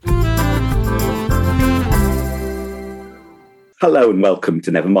Hello and welcome to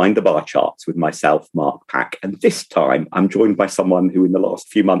Never Mind the Bar Charts with myself, Mark Pack. And this time I'm joined by someone who in the last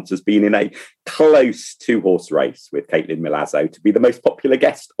few months has been in a close two-horse race with Caitlin Milazzo to be the most popular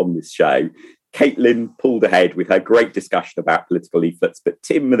guest on this show. Caitlin pulled ahead with her great discussion about political leaflets, but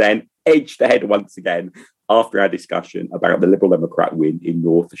Tim then edged ahead once again after our discussion about the Liberal Democrat win in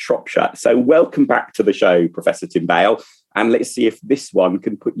North Shropshire. So welcome back to the show, Professor Tim Bale. And let's see if this one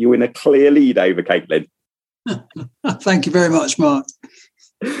can put you in a clear lead over Caitlin. Thank you very much, Mark.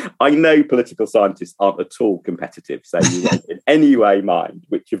 I know political scientists aren't at all competitive, so you won't in any way mind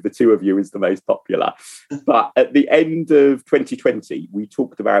which of the two of you is the most popular. But at the end of 2020, we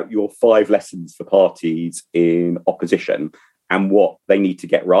talked about your 5 lessons for parties in opposition and what they need to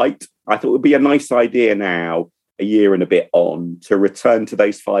get right. I thought it would be a nice idea now, a year and a bit on, to return to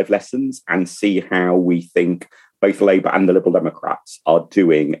those 5 lessons and see how we think both Labour and the Liberal Democrats are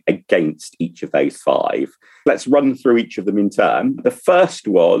doing against each of those 5. Let's run through each of them in turn. The first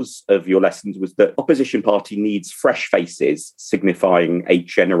of your lessons was that opposition party needs fresh faces, signifying a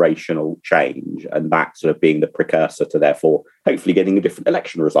generational change, and that sort of being the precursor to therefore hopefully getting a different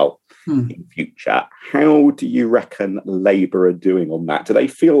election result in future. How do you reckon Labour are doing on that? Do they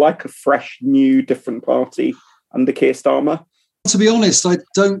feel like a fresh, new, different party under Keir Starmer? To be honest, I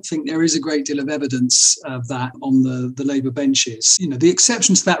don't think there is a great deal of evidence of that on the Labour benches. You know, the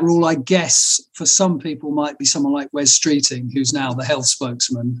exception to that rule, I guess, for some people might be someone like Wes Streeting, who's now the health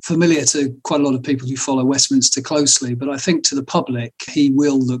spokesman, familiar to quite a lot of people who follow Westminster closely. But I think to the public, he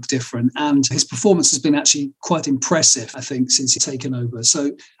will look different. And his performance has been actually quite impressive, I think, since he's taken over.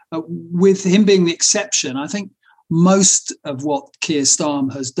 So with him being the exception, I think most of what Keir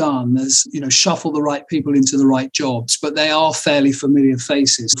Starmer has done is, shuffle the right people into the right jobs, but they are fairly familiar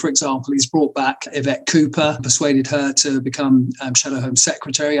faces. For example, he's brought back Yvette Cooper, persuaded her to become Shadow Home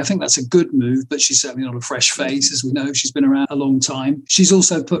Secretary. I think that's a good move, but she's certainly not a fresh face, as we know. She's been around a long time. She's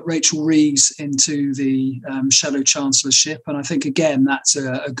also put Rachel Reeves into the Shadow Chancellorship, and I think, again, that's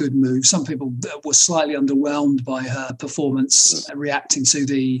a good move. Some people were slightly underwhelmed by her performance, reacting to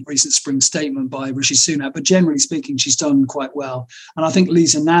the recent spring statement by Rishi Sunak, but generally speaking, she's done quite well. And I think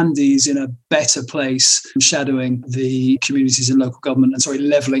Lisa Nandy is in a better place shadowing the communities and local government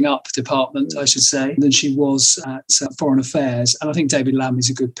levelling up department, I should say, than she was at Foreign Affairs. And I think David Lammy is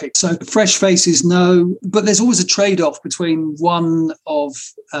a good pick. So fresh faces, no, but there's always a trade-off between one of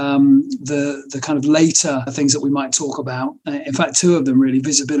the kind of later things that we might talk about. In fact, 2 of them really,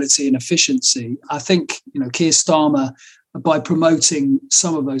 visibility and efficiency. I think, Keir Starmer, by promoting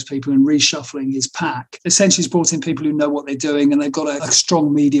some of those people and reshuffling his pack, essentially he's brought in people who know what they're doing and they've got a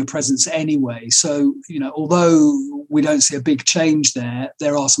strong media presence anyway. So, although we don't see a big change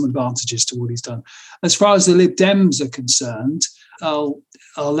there are some advantages to what he's done. As far as the Lib Dems are concerned, I'll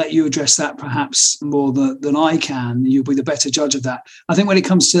let you address that perhaps more than I can. You'll be the better judge of that. I think when it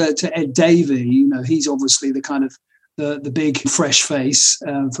comes to Ed Davey, he's obviously the kind of the big fresh face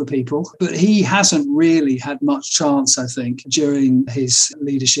for people. But he hasn't really had much chance, I think, during his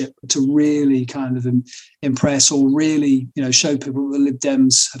leadership to really kind of impress or really, show people that the Lib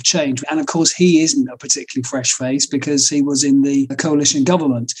Dems have changed. And of course, he isn't a particularly fresh face because he was in the coalition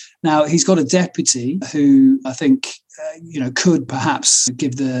government. Now, he's got a deputy who I think, could perhaps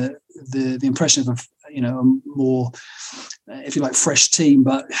give the impression of a more, if you like, fresh team.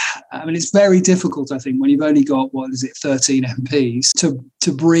 But I mean, it's very difficult, I think, when you've only got, 13 MPs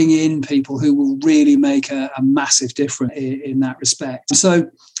to bring in people who will really make a massive difference in that respect. So,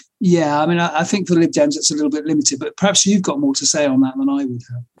 yeah, I mean, I think for the Lib Dems, it's a little bit limited, but perhaps you've got more to say on that than I would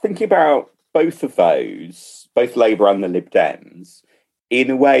have. Thinking about both of those, both Labour and the Lib Dems, in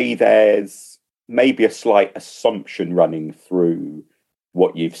a way, there's maybe a slight assumption running through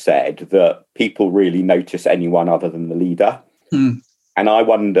what you've said, that people really notice anyone other than the leader. And I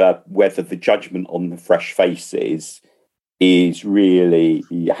wonder whether the judgment on the fresh faces is really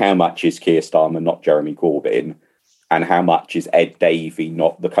how much is Keir Starmer, not Jeremy Corbyn, and how much is Ed Davey,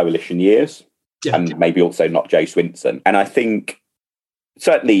 not the coalition years, and maybe also not Jo Swinson. And I think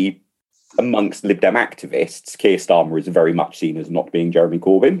certainly amongst Lib Dem activists, Keir Starmer is very much seen as not being Jeremy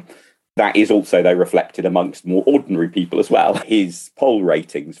Corbyn. That is also, though, reflected amongst more ordinary people as well, his poll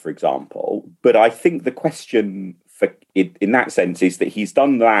ratings, for example. But I think the question in that sense is that he's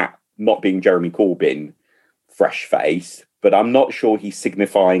done that not being Jeremy Corbyn fresh face, but I'm not sure he's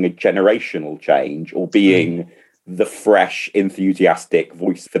signifying a generational change or being the fresh, enthusiastic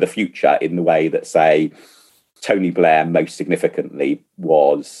voice for the future in the way that, say, Tony Blair most significantly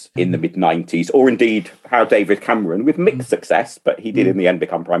was in the mid-90s, or indeed how David Cameron, with mixed success, but he did in the end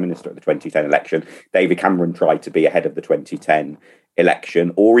become Prime Minister at the 2010 election. David Cameron tried to be ahead of the 2010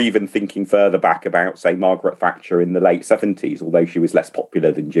 election, or even thinking further back about, say, Margaret Thatcher in the late 70s, although she was less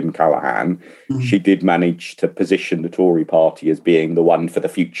popular than Jim Callaghan, she did manage to position the Tory party as being the one for the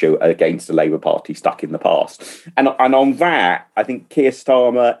future against the Labour Party stuck in the past. And on that, I think Keir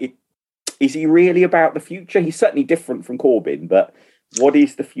Starmer, is he really about the future? He's certainly different from Corbyn, but what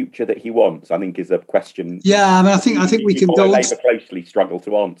is the future that he wants? I think is a question. Yeah, I mean, I think we can go on. Labour closely struggle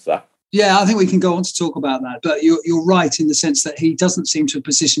to answer. Yeah, I think we can go on to talk about that. But you're right in the sense that he doesn't seem to have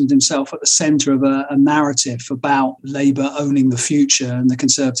positioned himself at the centre of a narrative about Labour owning the future and the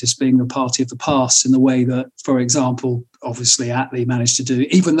Conservatives being the party of the past in the way that, for example, obviously Attlee managed to do,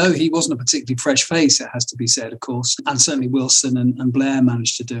 even though he wasn't a particularly fresh face, it has to be said, of course, and certainly Wilson and Blair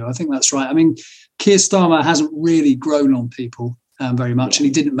managed to do. I think that's right. I mean, Keir Starmer hasn't really grown on people very much, and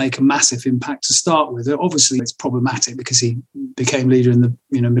he didn't make a massive impact to start with. Obviously, it's problematic because he became leader in the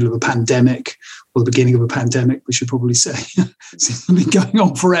middle of a pandemic, or the beginning of a pandemic, we should probably say. It's been going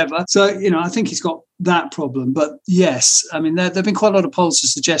on forever. So, I think he's got that problem. But yes, I mean, there have been quite a lot of polls to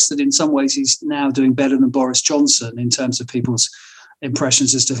suggest that in some ways he's now doing better than Boris Johnson in terms of people's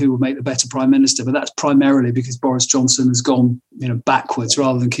impressions as to who will make the better prime minister, but that's primarily because Boris Johnson has gone, backwards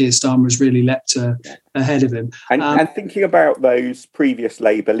rather than Keir Starmer has really leapt ahead of him. And thinking about those previous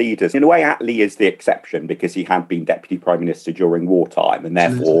Labour leaders, in a way, Attlee is the exception because he had been deputy prime minister during wartime, and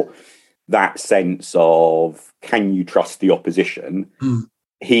therefore that sense of can you trust the opposition?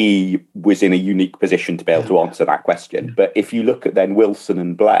 He was in a unique position to be able to answer that question. Yeah. But if you look at then Wilson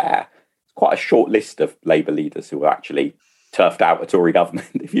and Blair, it's quite a short list of Labour leaders who were actually turfed out a Tory government.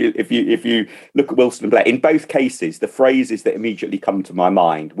 If you look at Wilson and Blair, in both cases, the phrases that immediately come to my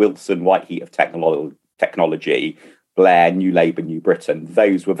mind, Wilson, white heat of technology, Blair, New Labour, New Britain,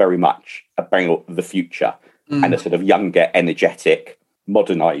 those were very much about the future and a sort of younger, energetic,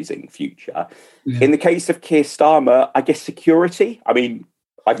 modernising future. Yeah. In the case of Keir Starmer, I guess security. I mean,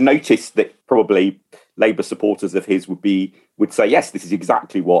 I've noticed that probably Labour supporters of his would say, yes, this is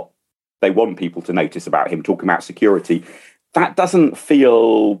exactly what they want people to notice about him, talking about security. That doesn't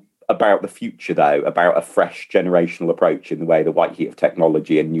feel about the future, though, about a fresh generational approach in the way the white heat of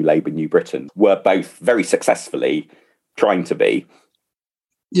technology and New Labour, New Britain were both very successfully trying to be.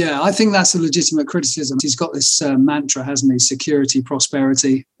 Yeah, I think that's a legitimate criticism. He's got this mantra, hasn't he? Security,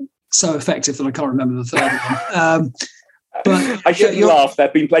 prosperity. So effective that I can't remember the third one. But I shouldn't laugh. There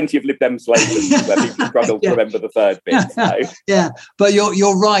have been plenty of Lib Dem slogans where people struggle to remember the third bit. So. Yeah, but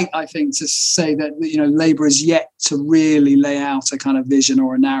you're right, I think, to say that Labour is yet to really lay out a kind of vision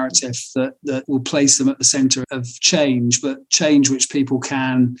or a narrative that will place them at the centre of change, but change which people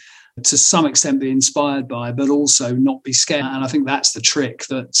can, to some extent, be inspired by, but also not be scared. And I think that's the trick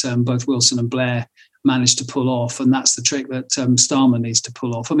that both Wilson and Blair managed to pull off, and that's the trick that Starmer needs to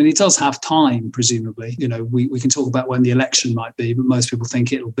pull off. I mean, he does have time, presumably. We can talk about when the election might be, but most people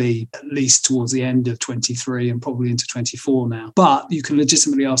think it'll be at least towards the end of 23 and probably into 24 now. But you can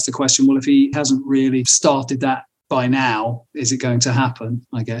legitimately ask the question, well, if he hasn't really started that by now, is it going to happen,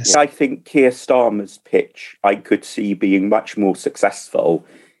 I guess? I think Keir Starmer's pitch I could see being much more successful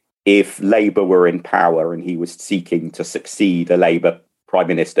if Labour were in power and he was seeking to succeed a Labour Prime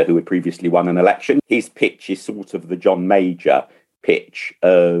Minister who had previously won an election. His pitch is sort of the John Major pitch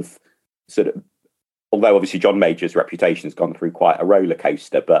of sort of, although obviously John Major's reputation has gone through quite a roller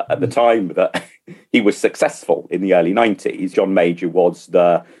coaster, but at the time that he was successful in the early 90s, John Major was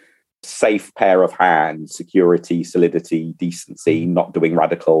the safe pair of hands, security, solidity, decency, not doing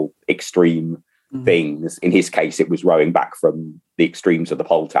radical, extreme things. In his case, it was rowing back from the extremes of the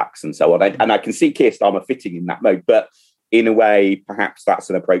poll tax and so on. And I can see Keir Starmer fitting in that mode, but in a way, perhaps that's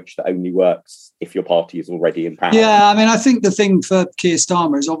an approach that only works if your party is already in power. Yeah, I mean, I think the thing for Keir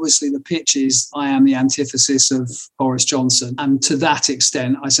Starmer is obviously the pitch is, I am the antithesis of Boris Johnson. And to that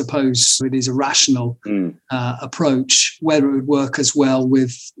extent, I suppose it is a rational approach. Whether it would work as well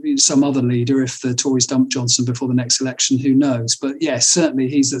with some other leader if the Tories dump Johnson before the next election, who knows? But yes, certainly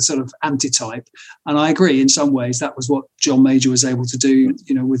he's the sort of antitype. And I agree, in some ways, that was what John Major was able to do,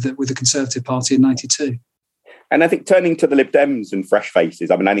 with the Conservative Party in 92. And I think turning to the Lib Dems and fresh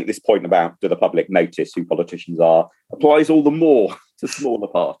faces, I mean, I think this point about do the public notice who politicians are applies all the more to smaller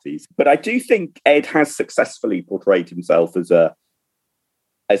parties. But I do think Ed has successfully portrayed himself as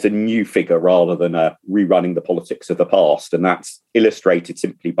a new figure rather than a rerunning the politics of the past. And that's illustrated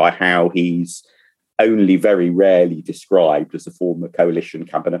simply by how he's only very rarely described as a former coalition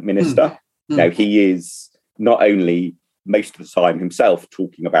cabinet minister. He is not only most of the time himself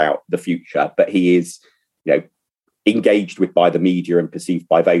talking about the future, but he is engaged with by the media and perceived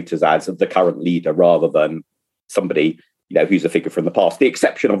by voters as the current leader rather than somebody, who's a figure from the past. The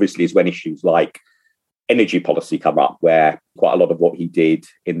exception, obviously, is when issues like energy policy come up, where quite a lot of what he did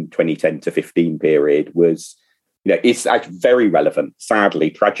in 2010 to 15 period was, it's actually very relevant, sadly,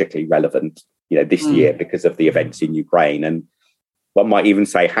 tragically relevant, this year because of the events in Ukraine. And one might even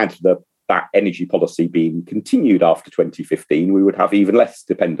say, had that energy policy been continued after 2015, we would have even less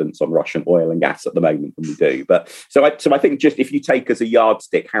dependence on Russian oil and gas at the moment than we do. But so I think just if you take as a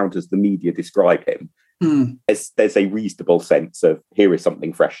yardstick, how does the media describe him? There's a reasonable sense of here is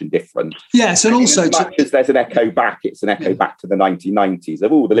something fresh and different. Yes, and also as much as there's an echo back, it's an echo back to the 1990s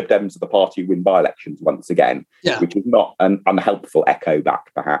of the Lib Dems are the party who win by-elections once again, which is not an unhelpful echo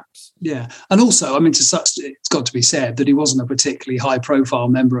back, perhaps. Yeah, and also, it's got to be said that he wasn't a particularly high-profile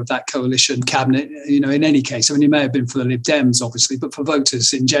member of that coalition cabinet. In any case, he may have been for the Lib Dems, obviously, but for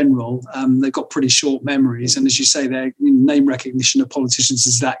voters in general, they've got pretty short memories, and as you say, their name recognition of politicians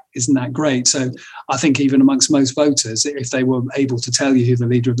isn't that great. So I think even amongst most voters, if they were able to tell you who the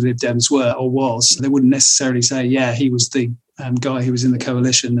leader of the Lib Dems were or was, they wouldn't necessarily say, he was the guy who was in the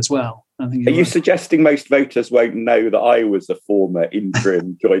coalition as well. I think Are you suggesting most voters won't know that I was a former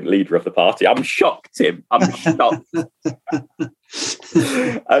interim joint leader of the party? I'm shocked, Tim. I'm shocked.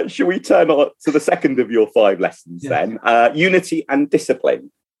 Shall we turn on to the second of your 5 lessons then? Unity and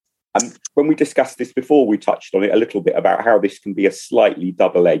discipline. When we discussed this before, we touched on it a little bit about how this can be a slightly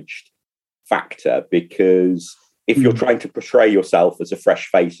double-edged factor, because if you're trying to portray yourself as a fresh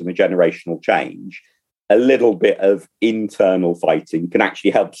face and a generational change, a little bit of internal fighting can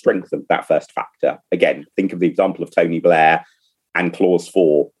actually help strengthen that first factor. Again, think of the example of Tony Blair and Clause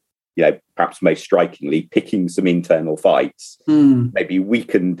 4, perhaps most strikingly, picking some internal fights, maybe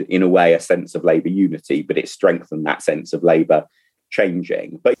weakened in a way a sense of Labour unity, but it strengthened that sense of Labour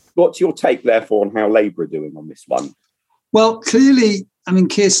changing. But what's your take, therefore, on how Labour are doing on this one? Well, clearly,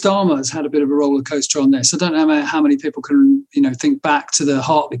 Keir Starmer has had a bit of a roller coaster on this. I don't know how many people can, think back to the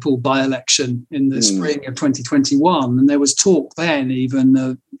Hartlepool by-election in the spring of 2021. And there was talk then even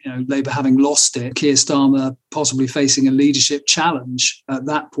of, Labour having lost it, Keir Starmer possibly facing a leadership challenge at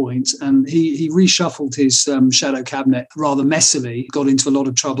that point. And he reshuffled his shadow cabinet rather messily, got into a lot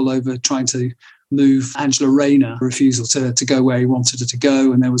of trouble over trying to move Angela Rayner, refusal to go where he wanted her to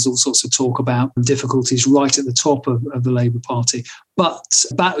go. And there was all sorts of talk about difficulties right at the top of the Labour Party. But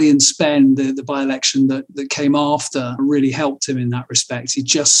Batley and Spen, the by-election that came after, really helped him in that respect. He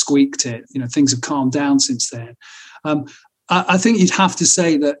just squeaked it. Things have calmed down since then. I think you'd have to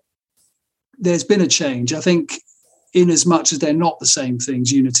say that there's been a change. I think in as much as they're not the same things,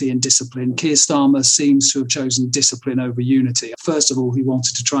 unity and discipline, Keir Starmer seems to have chosen discipline over unity. First of all, he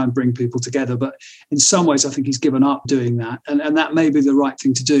wanted to try and bring people together, but in some ways, I think he's given up doing that. And that may be the right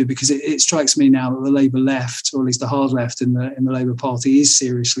thing to do, because it strikes me now that the Labour left, or at least the hard left in the Labour Party, is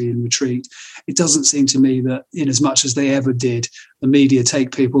seriously in retreat. It doesn't seem to me that in as much as they ever did, the media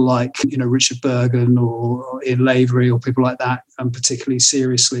take people like, Richard Bergen or Ian Lavery or people like that particularly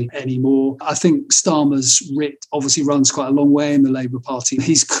seriously anymore. I think Starmer's writ obviously runs quite a long way in the Labour Party.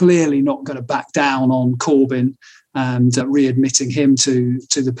 He's clearly not going to back down on Corbyn and readmitting him to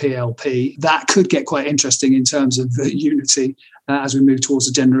the PLP. That could get quite interesting in terms of unity as we move towards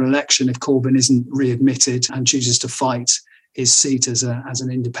a general election if Corbyn isn't readmitted and chooses to fight his seat as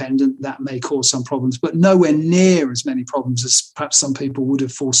an independent. That may cause some problems, but nowhere near as many problems as perhaps some people would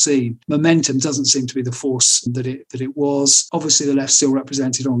have foreseen. Momentum doesn't seem to be the force that it was. Obviously, the left's still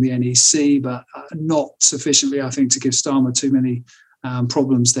represented on the NEC, but not sufficiently, I think, to give Starmer too many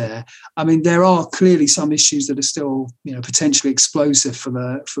problems there. There are clearly some issues that are still, potentially explosive for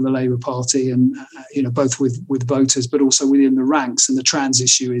the Labour Party, and both with voters, but also within the ranks. And the trans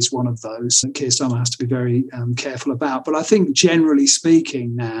issue is one of those that Keir Starmer has to be very careful about. But I think, generally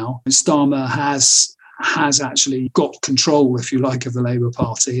speaking, now Starmer has actually got control, if you like, of the Labour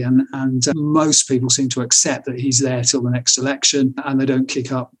Party, and most people seem to accept that he's there till the next election, and they don't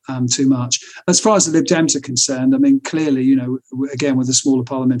kick up too much. As far as the Lib Dems are concerned, clearly, again, with a smaller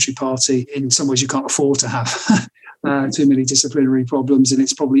parliamentary party, in some ways you can't afford to have too many disciplinary problems, and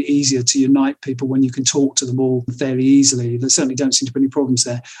it's probably easier to unite people when you can talk to them all fairly easily. There certainly don't seem to be any problems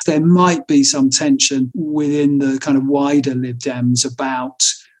there. There might be some tension within the kind of wider Lib Dems about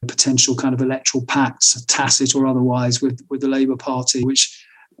potential kind of electoral pacts, tacit or otherwise, with the Labour Party, which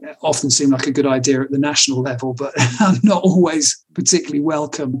often seem like a good idea at the national level, but are not always particularly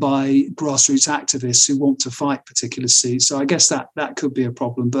welcomed by grassroots activists who want to fight particular seats. So I guess that could be a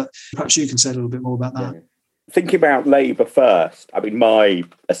problem, but perhaps you can say a little bit more about that. Thinking about Labour first, my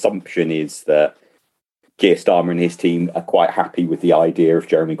assumption is that Keir Starmer and his team are quite happy with the idea if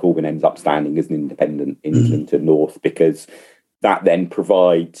Jeremy Corbyn ends up standing as an independent in Islington North, because that then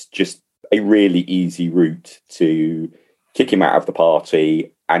provides just a really easy route to kick him out of the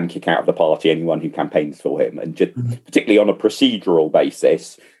party and kick out of the party anyone who campaigns for him. And just particularly on a procedural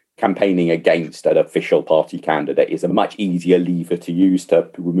basis, campaigning against an official party candidate is a much easier lever to use to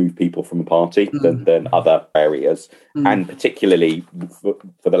remove people from a party than other areas. And particularly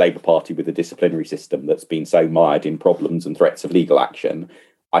for the Labour Party, with the disciplinary system that's been so mired in problems and threats of legal action,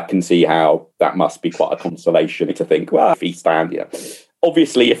 I can see how that must be quite a consolation to think, well, if he stands,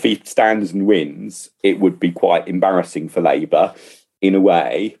 obviously, if he stands and wins, it would be quite embarrassing for Labour in a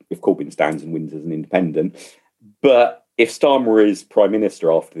way, if Corbyn stands and wins as an independent. But if Starmer is Prime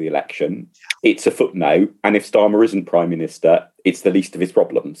Minister after the election, it's a footnote. And if Starmer isn't Prime Minister, it's the least of his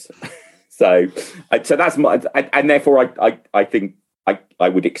problems. So that's my, and therefore I think I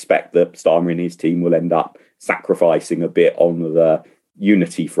would expect that Starmer and his team will end up sacrificing a bit on the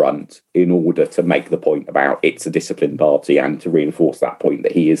unity front in order to make the point about it's a disciplined party and to reinforce that point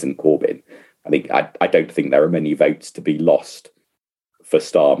that he isn't Corbyn. I don't think there are many votes to be lost for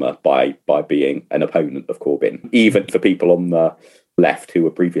Starmer by being an opponent of Corbyn. Even for people on the left who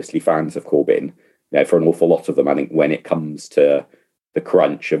were previously fans of Corbyn, for an awful lot of them, I think when it comes to the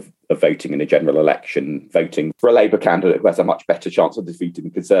crunch of voting in a general election, voting for a Labour candidate who has a much better chance of defeating the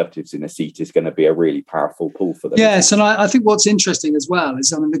Conservatives in a seat is going to be a really powerful pull for them. Yes, and I think what's interesting as well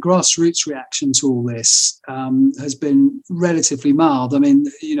is, the grassroots reaction to all this has been relatively mild.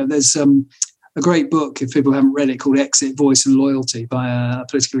 There's a great book, if people haven't read it, called Exit, Voice and Loyalty by a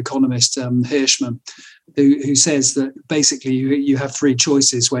political economist, Hirschman, who says that basically you have three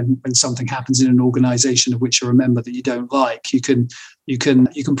choices when something happens in an organisation of which you're a member that you don't like. You can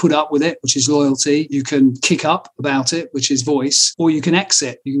put up with it, which is loyalty. You can kick up about it, which is voice, or you can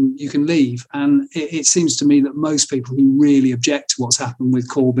exit. You can leave. And it seems to me that most people who really object to what's happened with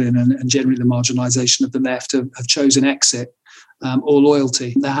Corbyn and generally the marginalisation of the left have chosen exit. Or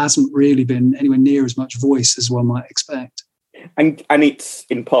loyalty. There hasn't really been anywhere near as much voice as one might expect. And it's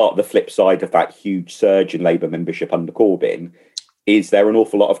in part the flip side of that huge surge in Labour membership under Corbyn, is there an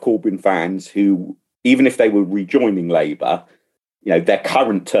awful lot of Corbyn fans who, even if they were rejoining Labour, their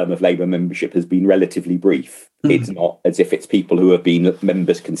current term of Labour membership has been relatively brief. It's not as if it's people who have been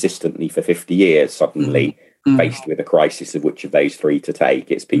members consistently for 50 years suddenly faced with a crisis of which of those three to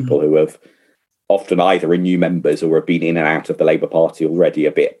take. It's people who have often either are new members or have been in and out of the Labour Party already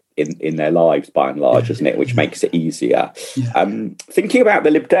a bit in their lives, by and large, isn't it? Which makes it easier. Yeah. Thinking about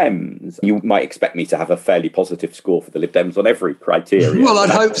the Lib Dems, you might expect me to have a fairly positive score for the Lib Dems on every criteria. Well,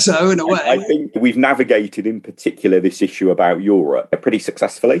 I'd hope so, in a way. I think we've navigated, in particular, this issue about Europe pretty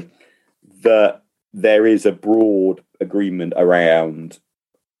successfully. That there is a broad agreement around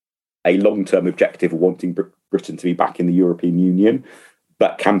a long-term objective of wanting Britain to be back in the European Union,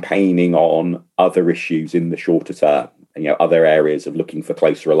 but campaigning on other issues in the shorter term, other areas of looking for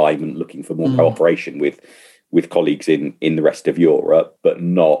closer alignment, looking for more cooperation with colleagues in the rest of Europe, but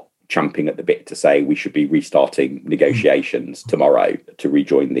not champing at the bit to say we should be restarting negotiations tomorrow to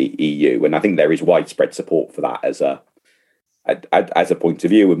rejoin the EU. And I think there is widespread support for that as a point of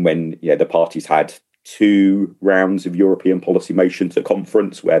view. And when the parties had 2 rounds of European policy motions at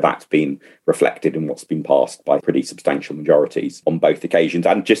conference, where that's been reflected in what's been passed by pretty substantial majorities on both occasions.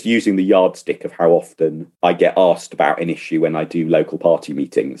 And just using the yardstick of how often I get asked about an issue when I do local party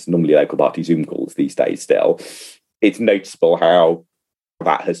meetings, normally local party Zoom calls these days still, it's noticeable how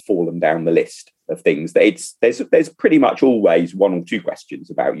that has fallen down the list of things. There's pretty much always 1 or 2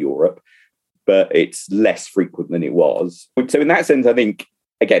 questions about Europe, but it's less frequent than it was. So in that sense, I think,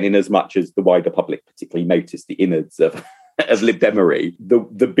 again, in as much as the wider public particularly noticed the innards of Lib Demery, the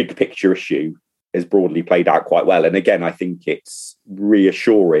big picture issue has broadly played out quite well. And again, I think it's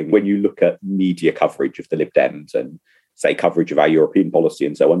reassuring when you look at media coverage of the Lib Dems and, say, coverage of our European policy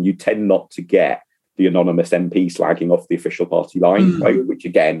and so on, you tend not to get the anonymous MP slagging off the official party line, which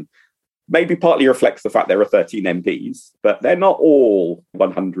again, maybe partly reflects the fact there are 13 MPs, but they're not all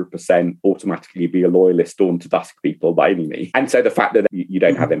 100% automatically be a loyalist dawn to dusk people by any means. And so the fact that you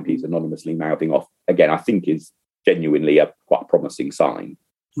don't have MPs anonymously mouthing off, again, I think is genuinely a quite promising sign.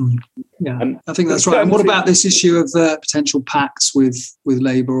 Yeah, and I think that's right. And what about this issue of potential pacts with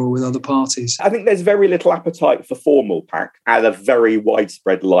Labour or with other parties? I think there's very little appetite for formal pact and a very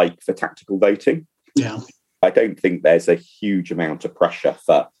widespread like for tactical voting. Yeah. I don't think there's a huge amount of pressure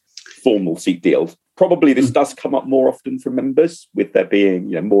for formal seat deals. Probably this does come up more often from members, with there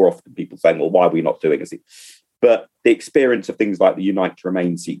being, more often people saying, well, why are we not doing it? But the experience of things like the Unite to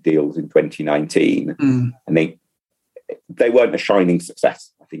Remain seat deals in 2019, I think they weren't a shining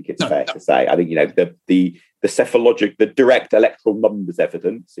success. think it's fair to say. I think, the the direct electoral numbers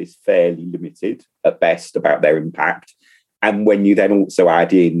evidence is fairly limited at best about their impact. And when you then also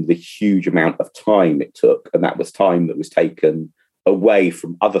add in the huge amount of time it took, and that was time that was taken away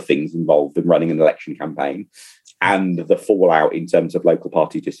from other things involved in running an election campaign, and the fallout in terms of local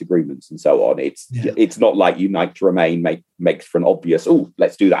party disagreements and so on, it's not like Unite to Remain makes for an obvious,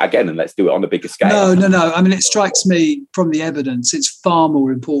 let's do that again and let's do it on a bigger scale. No. I mean, it strikes me from the evidence, it's far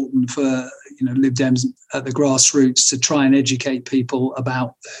more important for Lib Dems at the grassroots to try and educate people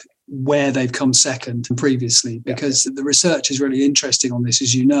about where they've come second previously, because the research is really interesting on this,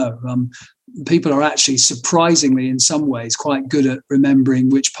 as you know. People are actually surprisingly, in some ways, quite good at remembering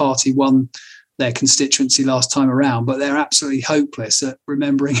which party won their constituency last time around, but they're absolutely hopeless at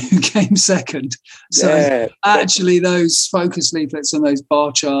remembering who came second. So actually those focus leaflets and those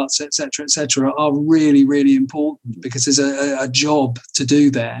bar charts, et cetera, are really, really important, because there's a job to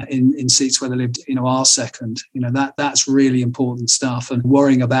do there in seats where the Lib are second. That's really important stuff. And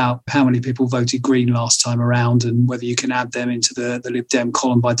worrying about how many people voted Green last time around and whether you can add them into the Lib Dem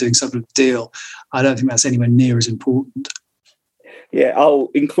column by doing some sort of deal, I don't think that's anywhere near as important. Yeah, I'll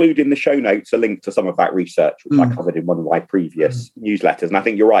include in the show notes a link to some of that research, which I covered in one of my previous newsletters. And I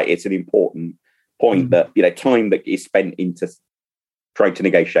think you're right, it's an important point that, time that is spent into trying to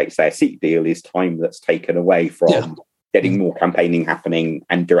negotiate, say, a seat deal is time that's taken away from getting more campaigning happening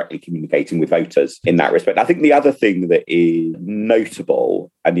and directly communicating with voters in that respect. I think the other thing that is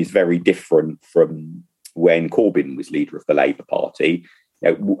notable and is very different from when Corbyn was leader of the Labour Party,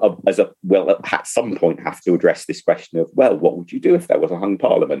 at some point have to address this question of, what would you do if there was a hung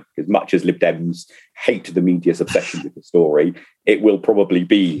parliament? As much as Lib Dems hate the media's obsession with the story, it will probably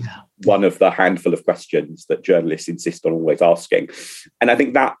be one of the handful of questions that journalists insist on always asking. And I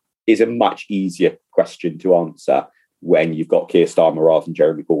think that is a much easier question to answer when you've got Keir Starmer rather than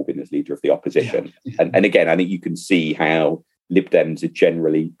Jeremy Corbyn as leader of the opposition. And again, I think you can see how Lib Dems are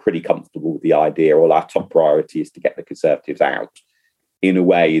generally pretty comfortable with the idea, our top priority is to get the Conservatives out, in a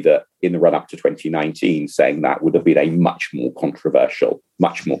way that in the run up to 2019, saying that would have been a much more controversial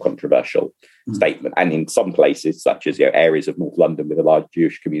statement. And in some places, such as areas of North London with a large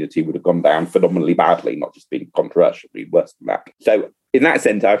Jewish community, would have gone down phenomenally badly, not just being controversially worse than that. So in that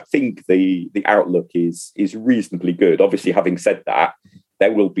sense, I think the outlook is reasonably good. Obviously, having said that,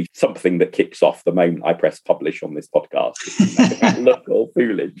 there will be something that kicks off the moment I press publish on this podcast. That look all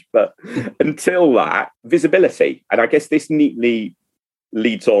foolish. But until that, visibility. And I guess this neatly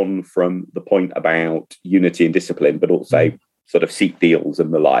leads on from the point about unity and discipline, but also sort of seat deals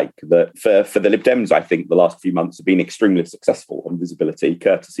and the like, that for the Lib Dems, I think the last few months have been extremely successful on visibility,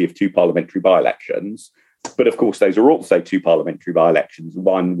 courtesy of 2 parliamentary by-elections. But of course, those are also 2 parliamentary by-elections,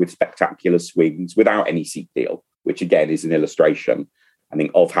 one with spectacular swings without any seat deal, which again is an illustration, I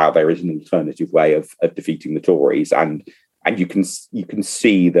think, of how there is an alternative way of defeating the Tories. And you can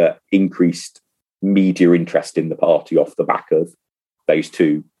see that increased media interest in the party off the back of those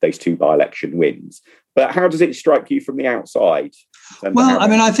two by-election wins. But how does it strike you from the outside? Well, I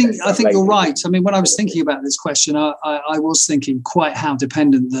mean, I think you're right. I mean, when I was thinking about this question, I was thinking quite how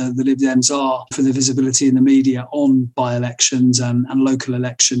dependent the Lib Dems are for the visibility in the media on by-elections and local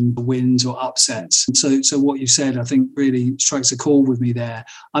election wins or upsets. And so what you said, I think, really strikes a chord with me there.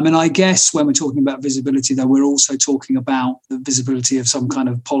 I mean, I guess when we're talking about visibility, though, we're also talking about the visibility of some kind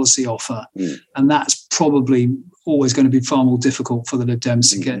of policy offer. And that's probably always going to be far more difficult for the Lib Dems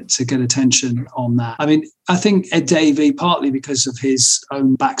to get attention on that. I mean, I think Ed Davey, partly because of his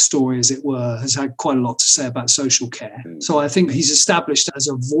own backstory, as it were, has had quite a lot to say about social care. So I think he's established as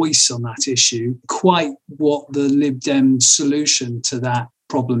a voice on that issue. Quite what the Lib Dem solution to that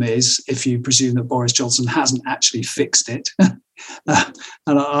problem is, if you presume that Boris Johnson hasn't actually fixed it.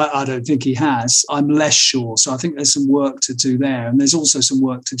 And I don't think he has. I'm less sure. So I think there's some work to do there. And there's also some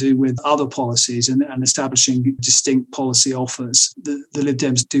work to do with other policies and establishing distinct policy offers. The Lib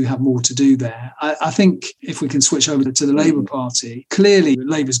Dems do have more to do there. I think if we can switch over to the Labour Party, clearly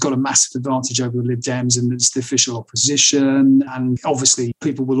Labour's got a massive advantage over the Lib Dems, and it's the official opposition. And obviously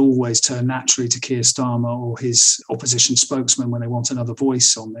people will always turn naturally to Keir Starmer or his opposition spokesman when they want another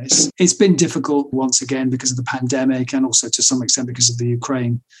voice on this. It's been difficult once again because of the pandemic, and also to some extent because of the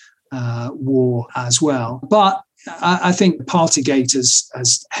Ukraine war as well. But I think Partygate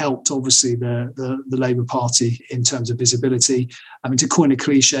has helped, obviously, the Labour Party in terms of visibility. I mean, to coin a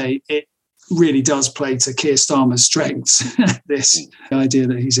cliche, it really does play to Keir Starmer's strengths. This idea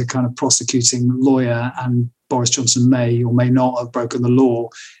that he's a kind of prosecuting lawyer and Boris Johnson may or may not have broken the law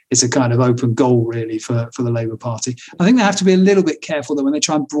is a kind of open goal, really, for the Labour Party. I think they have to be a little bit careful, though, when they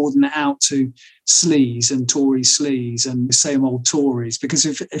try and broaden it out to sleaze and Tory sleaze and same old Tories, because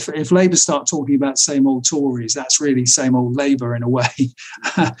if Labour start talking about same old Tories, that's really same old Labour in a way.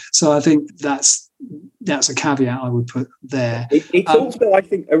 So I think that's a caveat I would put there. It's also, I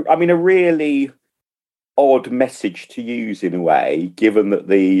think, a really odd message to use in a way, given that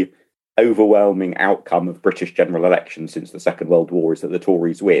the overwhelming outcome of British general elections since the Second World War is that the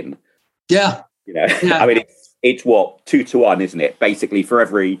Tories win. Yeah. I mean, it's what, 2-1, isn't it? Basically, for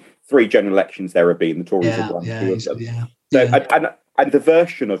every 3 general elections there have been, the Tories have won 2 of them. Yeah. So, and the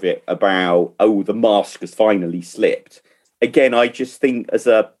version of it about, the mask has finally slipped, again, I just think as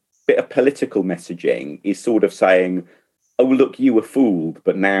a bit of political messaging is sort of saying, oh, look, you were fooled,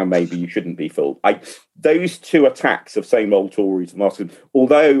 but now maybe you shouldn't be fooled. Those 2 attacks of same old Tories,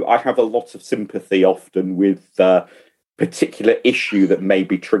 although I have a lot of sympathy often with the particular issue that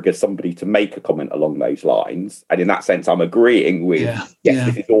maybe triggers somebody to make a comment along those lines, and in that sense, I'm agreeing with,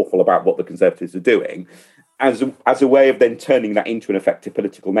 this is awful about what the Conservatives are doing, as a way of then turning that into an effective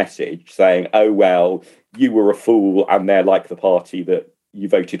political message, saying, oh, well, you were a fool and they're like the party that you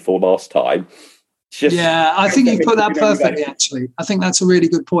voted for last time. I think you put that perfectly, actually. I think that's a really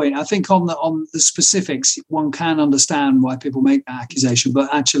good point. I think on the specifics, one can understand why people make that accusation, but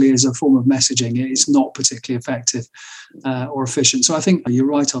actually as a form of messaging, it's not particularly effective or efficient. So I think you're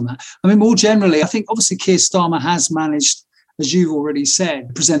right on that. I mean, more generally, I think obviously Keir Starmer has managed, as you've already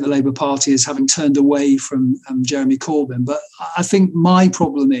said, present the Labour Party as having turned away from Jeremy Corbyn. But I think my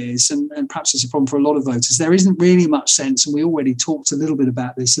problem is, and perhaps it's a problem for a lot of voters, there isn't really much sense, and we already talked a little bit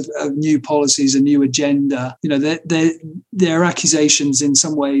about this, of new policies, a new agenda. There are accusations in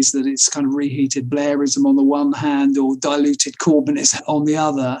some ways that it's kind of reheated Blairism on the one hand or diluted Corbynism on the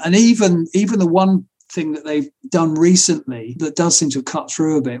other. And even the one thing that they've done recently that does seem to have cut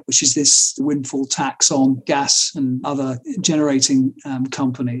through a bit, which is this windfall tax on gas and other generating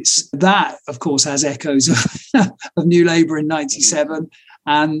companies. That, of course, has echoes of New Labour in 97,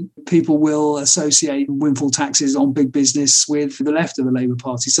 and people will associate windfall taxes on big business with the left of the Labour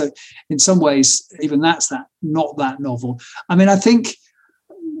Party. So in some ways, even that's not that novel. I mean, I think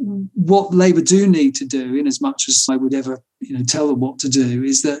what Labour do need to do, in as much as I would ever tell them what to do,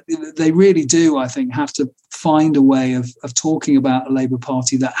 is that they really do, I think, have to find a way of talking about a Labour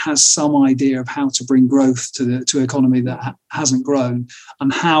Party that has some idea of how to bring growth to an economy that hasn't grown,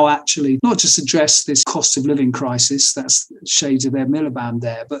 and how actually not just address this cost of living crisis, that's shades of Ed Miliband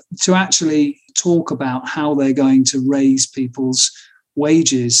there, but to actually talk about how they're going to raise people's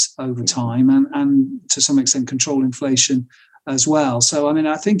wages over time and to some extent control inflation as well. So, I mean,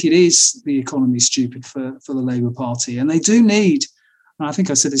 I think it is the economy stupid for the Labour Party. And they do need, and I think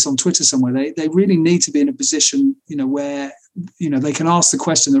I said this on Twitter somewhere, they really need to be in a position, where, they can ask the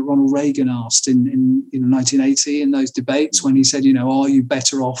question that Ronald Reagan asked in 1980 in those debates when he said, are you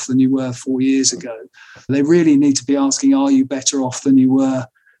better off than you were 4 years ago? They really need to be asking, are you better off than you were,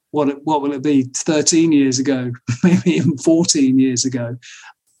 what will it be, 13 years ago, maybe even 14 years ago?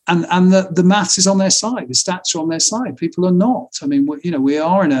 And the maths is on their side. The stats are on their side. People are not. I mean, we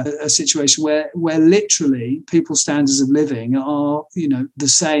are in a situation where literally people's standards of living are, the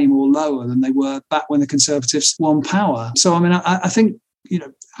same or lower than they were back when the Conservatives won power. So, I mean, I think,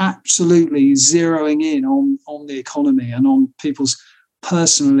 absolutely zeroing in on the economy and on people's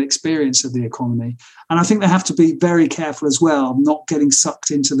personal experience of the economy. And I think they have to be very careful as well, not getting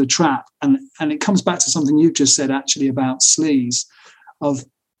sucked into the trap. And it comes back to something you've just said, actually, about sleaze, of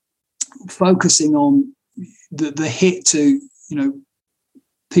focusing on the hit to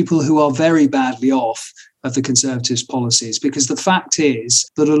people who are very badly off of the Conservatives' policies, because the fact is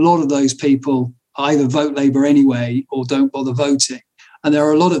that a lot of those people either vote Labour anyway or don't bother voting, and there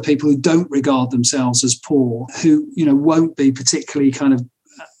are a lot of people who don't regard themselves as poor, who won't be particularly kind of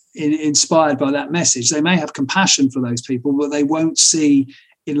inspired by that message. They may have compassion for those people, but they won't see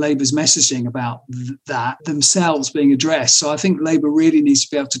in Labour's messaging about that themselves being addressed. So I think Labour really needs to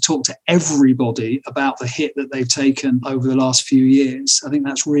be able to talk to everybody about the hit that they've taken over the last few years. I think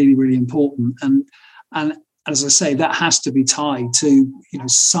that's really, really important. And as I say, that has to be tied to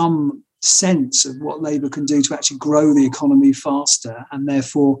some sense of what Labour can do to actually grow the economy faster and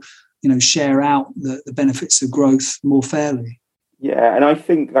therefore share out the benefits of growth more fairly. Yeah, and I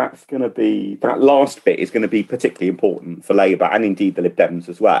think that's going to be, that last bit is going to be particularly important for Labour and indeed the Lib Dems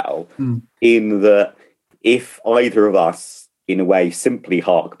as well, in that if either of us, in a way, simply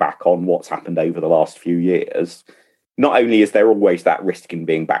hark back on what's happened over the last few years, not only is there always that risk in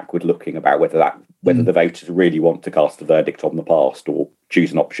being backward looking about whether the voters really want to cast a verdict on the past or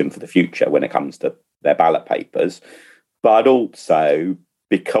choose an option for the future when it comes to their ballot papers, but also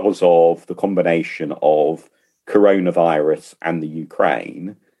because of the combination of coronavirus and the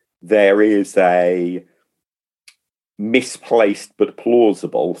Ukraine, there is a misplaced but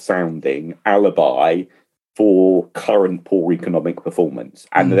plausible sounding alibi for current poor economic performance.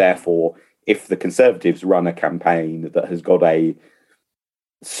 And therefore, if the Conservatives run a campaign that has got a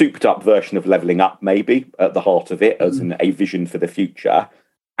souped up version of levelling up, maybe at the heart of it, as a vision for the future,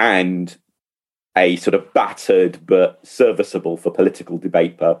 and a sort of battered but serviceable for political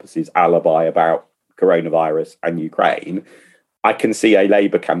debate purposes alibi about coronavirus and Ukraine, I can see a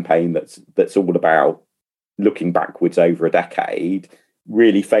Labour campaign that's all about looking backwards over a decade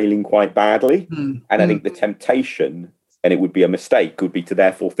really failing quite badly. And I think the temptation, and it would be a mistake, would be to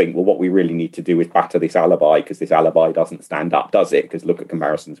therefore think, well, what we really need to do is batter this alibi, because this alibi doesn't stand up, does it? Because look at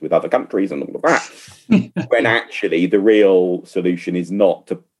comparisons with other countries and all of that. When actually the real solution is not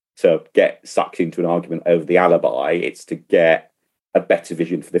to get sucked into an argument over the alibi, it's to get a better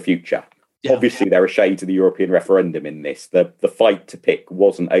vision for the future. Yeah. Obviously, there are shades of the European referendum in this. The fight to pick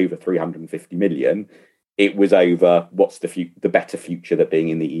wasn't over 350 million. It was over what's the better future that being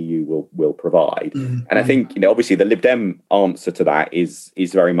in the EU will provide. And I think, obviously the Lib Dem answer to that is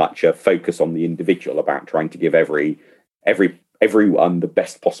very much a focus on the individual, about trying to give everyone the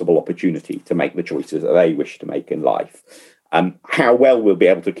best possible opportunity to make the choices that they wish to make in life. How well we'll be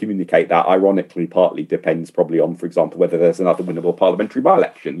able to communicate that, ironically, partly depends probably on, for example, whether there's another winnable parliamentary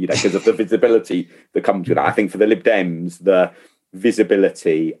by-election, because of the visibility that comes with that. I think for the Lib Dems, the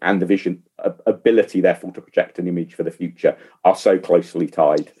visibility and the vision ability, therefore, to project an image for the future are so closely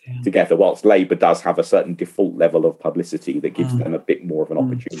tied together, whilst Labour does have a certain default level of publicity that gives them a bit more of an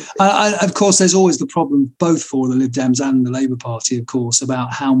opportunity. Of course, there's always the problem, both for the Lib Dems and the Labour Party, of course,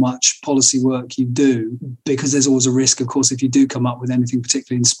 about how much policy work you do, because there's always a risk, of course, if you do come up with anything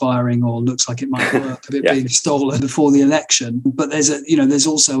particularly inspiring or looks like it might work, of it being stolen before the election. But there's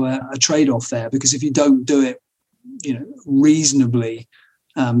also a trade-off there, because if you don't do it reasonably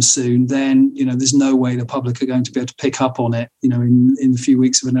soon, then there's no way the public are going to be able to pick up on it in the few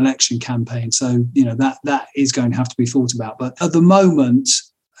weeks of an election campaign. So that is going to have to be thought about. But at the moment,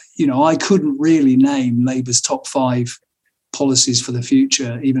 I couldn't really name Labour's top 5 policies for the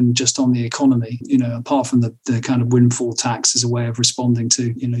future, even just on the economy, apart from the kind of windfall tax as a way of responding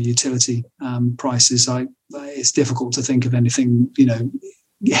to utility prices. It's difficult to think of anything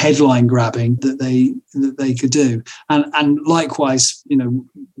headline grabbing that they could do, and likewise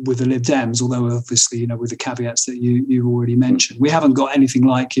with the Lib Dems, although obviously with the caveats that you've already mentioned, we haven't got anything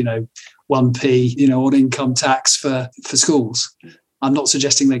like 1p on income tax for schools. I'm not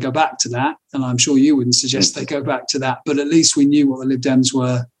suggesting they go back to that, and I'm sure you wouldn't suggest they go back to that, but at least we knew what the Lib Dems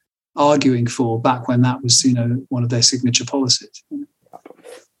were arguing for back when that was one of their signature policies.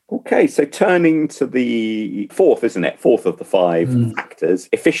 Okay, so turning to the fourth of the 5 factors,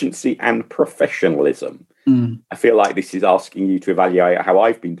 efficiency and professionalism. I feel like this is asking you to evaluate how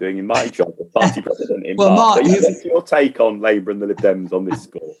I've been doing in my job as party president in March. So what's your take on Labour and the Lib Dems on this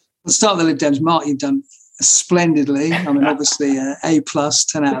score? We'll start with the Lib Dems. Mark, you've done splendidly. I mean, obviously, A+,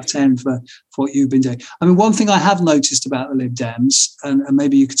 10 out of 10 for what you've been doing. I mean, one thing I have noticed about the Lib Dems, and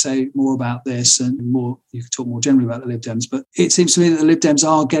maybe you could say more about this and you could talk more generally about the Lib Dems, but it seems to me that the Lib Dems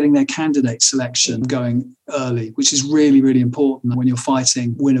are getting their candidate selection going early, which is really, really important when you're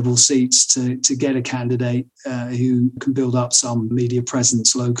fighting winnable seats to get a candidate who can build up some media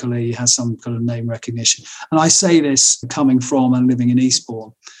presence locally, has some kind of name recognition. And I say this coming from and living in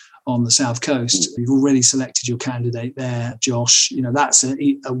Eastbourne on the south coast. You've already selected your candidate there, Josh. That's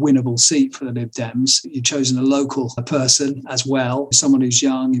a winnable seat for the Lib Dems. You've chosen a local person as well, someone who's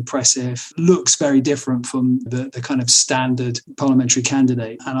young, impressive, looks very different from the kind of standard parliamentary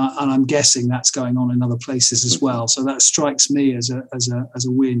candidate. And I'm guessing that's going on in other places as well. So that strikes me as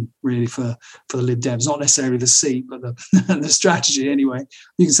a win, really, for the Lib Dems. Not necessarily the seat, but the strategy anyway.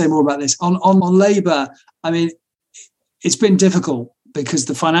 You can say more about this. On Labour, I mean, it's been difficult, because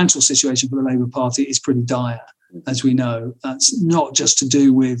the financial situation for the Labour Party is pretty dire, as we know. That's not just to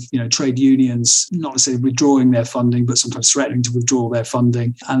do with trade unions not necessarily withdrawing their funding, but sometimes threatening to withdraw their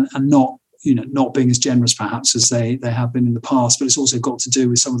funding and not being as generous perhaps as they have been in the past. But it's also got to do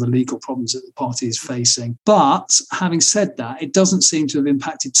with some of the legal problems that the party is facing. But having said that, it doesn't seem to have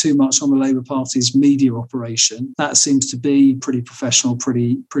impacted too much on the Labour Party's media operation. That seems to be pretty professional,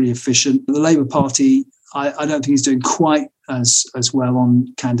 pretty efficient. The Labour Party, I don't think he's doing quite as well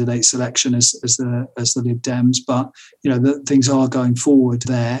on candidate selection as the Lib Dems, but things are going forward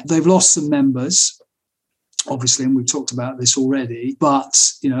there. They've lost some members, obviously, and we've talked about this already,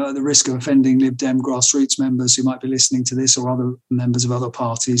 but, at the risk of offending Lib Dem grassroots members who might be listening to this, or other members of other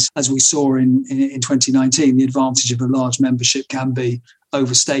parties, as we saw in 2019, the advantage of a large membership can be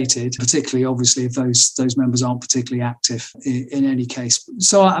overstated, particularly, obviously, if those members aren't particularly active in any case.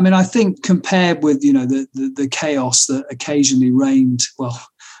 So, I think compared with, the chaos that occasionally reigned,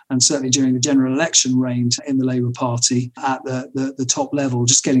 and certainly during the general election reigned in the Labour Party at the top level,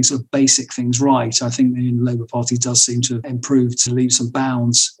 just getting sort of basic things right. I think the Labour Party does seem to have improved to leave some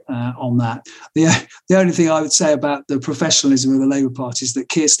bounds on that. The only thing I would say about the professionalism of the Labour Party is that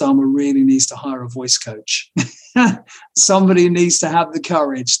Keir Starmer really needs to hire a voice coach. Somebody needs to have the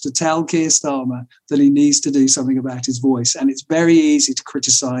courage to tell Keir Starmer that he needs to do something about his voice. And it's very easy to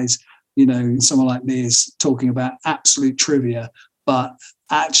criticise, someone like me is talking about absolute trivia, but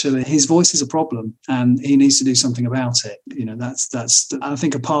actually his voice is a problem and he needs to do something about it. That's I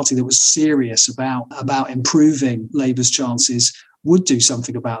think a party that was serious about improving Labour's chances would do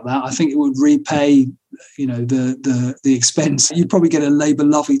something about that. I think it would repay, the expense. You'd probably get a Labour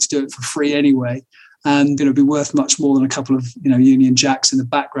lovey to do it for free anyway, and it'd be worth much more than a couple of, Union Jacks in the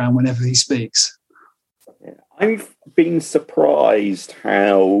background whenever he speaks. I've been surprised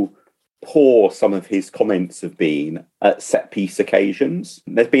how poor some of his comments have been at set-piece occasions.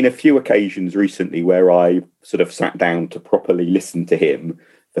 There's been a few occasions recently where I sort of sat down to properly listen to him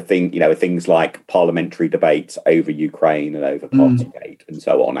for things like parliamentary debates over Ukraine and over Partygate and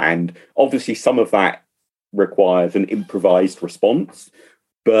so on. And obviously some of that requires an improvised response,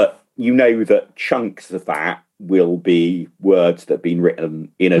 but that chunks of that will be words that have been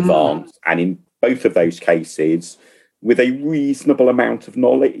written in advance. And in both of those cases, with a reasonable amount of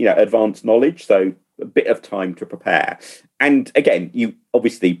knowledge, advanced knowledge, so a bit of time to prepare. And again,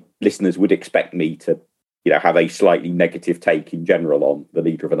 listeners would expect me to, have a slightly negative take in general on the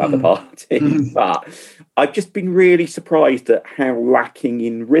leader of another party. But I've just been really surprised at how lacking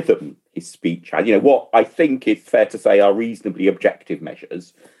in rhythm his speech had. What I think is fair to say are reasonably objective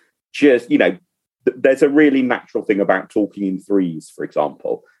measures. Just, there's a really natural thing about talking in threes, for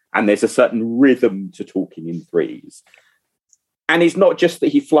example. And there's a certain rhythm to talking in threes. And it's not just that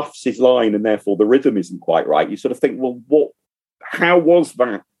he fluffs his line and therefore the rhythm isn't quite right. You sort of think, well, how was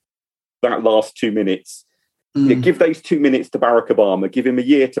that last 2 minutes? Give those 2 minutes to Barack Obama, give him a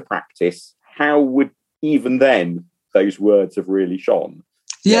year to practice. How would even then those words have really shone?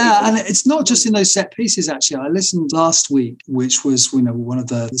 Yeah, and it's not just in those set pieces, actually. I listened last week, which was, one of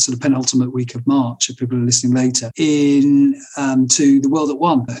the sort of penultimate week of March, if people are listening later, to The World at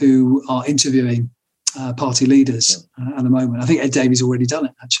One, who are interviewing party leaders at the moment. I think Ed Davey's already done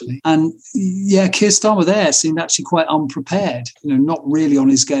it, actually. And Keir Starmer there seemed actually quite unprepared, not really on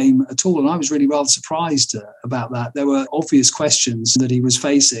his game at all. And I was really rather surprised about that. There were obvious questions that he was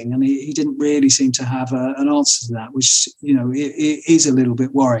facing, and he didn't really seem to have an answer to that, which, it is a little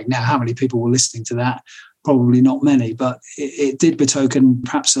bit worrying. Now, how many people were listening to that? Probably not many, but it did betoken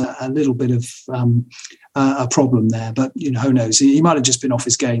perhaps a little bit of a problem there. But, who knows? He might have just been off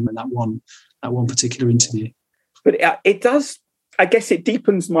his game in that one particular interview. But it does, I guess it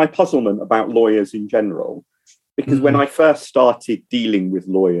deepens my puzzlement about lawyers in general, because when I first started dealing with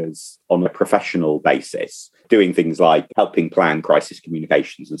lawyers on a professional basis, doing things like helping plan crisis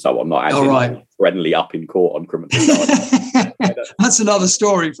communications and so on, not actually friendly up in court on criminal charges. That's another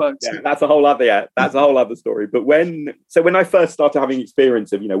story, folks. Yeah, that's a whole other story. But when I first started having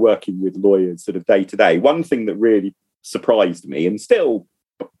experience of, working with lawyers sort of day to day, one thing that really surprised me and still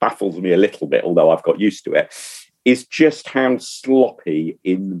baffles me a little bit, although I've got used to it, is just how sloppy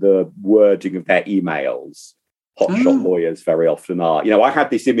in the wording of their emails hotshot lawyers very often are. I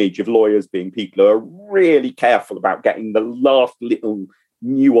had this image of lawyers being people who are really careful about getting the last little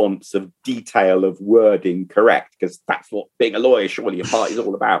nuance of detail of wording correct, because that's what being a lawyer, surely a party is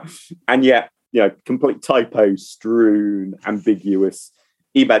all about. And yet, complete typo strewn, ambiguous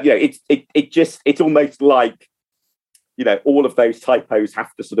email. It's almost like, all of those typos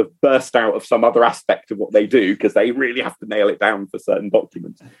have to sort of burst out of some other aspect of what they do, because they really have to nail it down for certain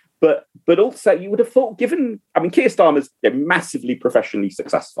documents. But also, you would have thought, Keir Starmer's massively professionally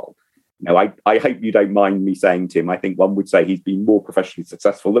successful. I hope you don't mind me saying to him, I think one would say he's been more professionally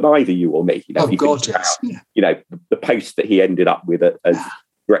successful than either you or me. Yes. The post that he ended up with as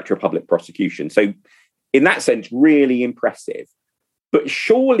Director of Public Prosecution. So in that sense, really impressive. But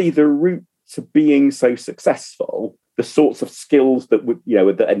surely the route to being so successful, the sorts of skills that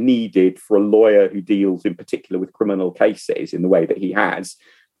that are needed for a lawyer who deals in particular with criminal cases in the way that he has,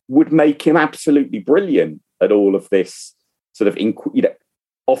 would make him absolutely brilliant at all of this sort of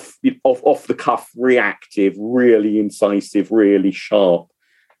off the cuff, reactive, really incisive, really sharp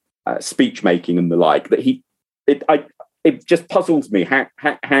speech making and the like. That he it just puzzles me how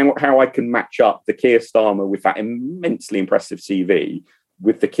I can match up the Keir Starmer with that immensely impressive CV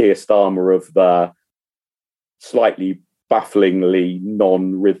with the Keir Starmer of the slightly bafflingly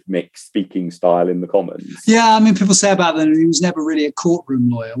non-rhythmic speaking style in the Commons. Yeah, I mean, people say about that he was never really a courtroom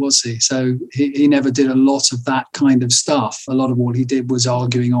lawyer, was he? So he never did a lot of that kind of stuff. A lot of what he did was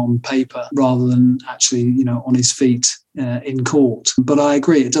arguing on paper rather than actually, on his feet in court. But I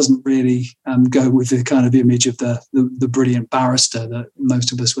agree, it doesn't really go with the kind of image of the brilliant barrister that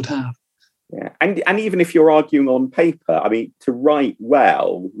most of us would have. Yeah, and even if you're arguing on paper, I mean, to write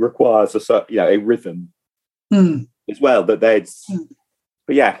well requires a rhythm. As well, but there's,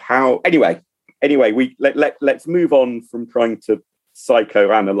 but yeah, anyway, let's move on from trying to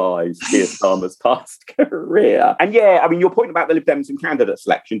psychoanalyze Keir Starmer's past career. And yeah, I mean, your point about the Lib Dems and candidate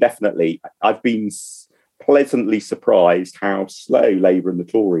selection, definitely, I've been pleasantly surprised how slow Labour and the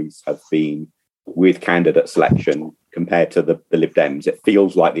Tories have been with candidate selection compared to the Lib Dems. It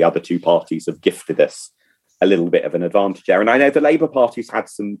feels like the other two parties have gifted us a little bit of an advantage there. And I know the Labour Party's had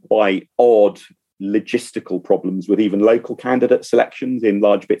some quite odd logistical problems with even local candidate selections in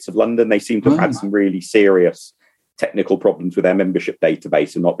large bits of London. They seem to have had some really serious technical problems with their membership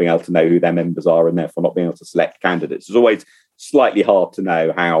database and not being able to know who their members are and therefore not being able to select candidates. It's always slightly hard to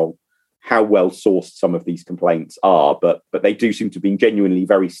know how well sourced some of these complaints are, but they do seem to be genuinely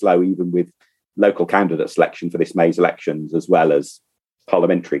very slow, even with local candidate selection for this May's elections as well as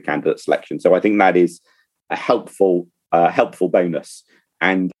parliamentary candidate selection. So I think that is a helpful bonus.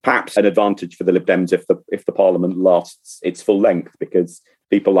 And perhaps an advantage for the Lib Dems if the Parliament lasts its full length, because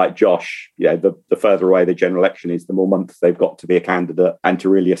people like Josh, the further away the general election is, the more months they've got to be a candidate and to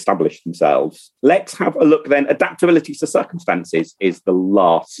really establish themselves. Let's have a look then. Adaptability to circumstances is the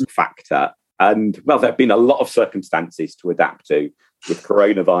last factor. And, well, there have been a lot of circumstances to adapt to with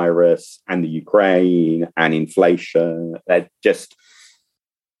coronavirus and the Ukraine and inflation.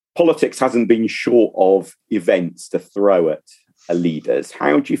 Politics hasn't been short of events to throw at leaders.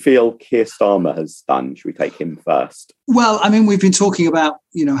 How do you feel Keir Starmer has done? Should we take him first? Well, I mean, we've been talking about,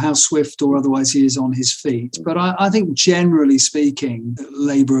 how swift or otherwise he is on his feet. But I think generally speaking,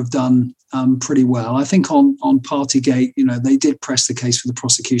 Labour have done pretty well. I think on Partygate, they did press the case for the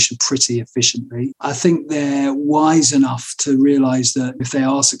prosecution pretty efficiently. I think they're wise enough to realise that if they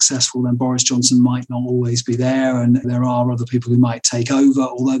are successful, then Boris Johnson might not always be there, and there are other people who might take over,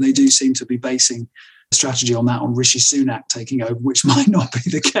 although they do seem to be basing strategy on Rishi Sunak taking over, which might not be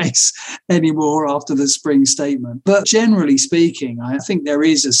the case anymore after the spring statement. But generally speaking, I think there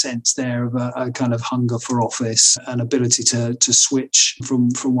is a sense there of a kind of hunger for office, an ability to switch from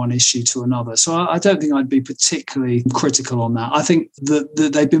one issue to another. So I don't think I'd be particularly critical on that. I think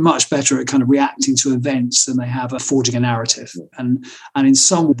that they've been much better at kind of reacting to events than they have at forging a narrative. And in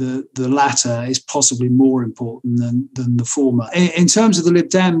some, the latter is possibly more important than the former. In terms of the Lib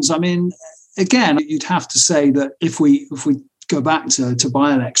Dems, I mean, again, you'd have to say that if we go back to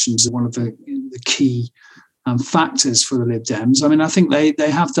by-elections, one of the key factors for the Lib Dems, I mean, I think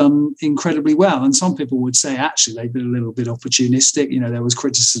they have done incredibly well. And some people would say, actually, they've been a little bit opportunistic. There was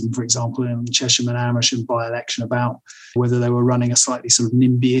criticism, for example, in the Chesham and Amersham by-election about whether they were running a slightly sort of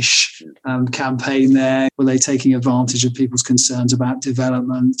NIMBY-ish campaign there. Were they taking advantage of people's concerns about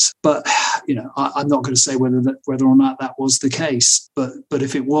development? But, I'm not going to say whether or not that was the case. But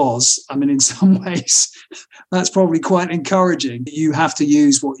if it was, I mean, in some ways, that's probably quite encouraging. You have to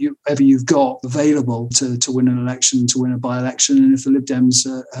use whatever you've got available to win an election, to win a by-election. And if the Lib Dems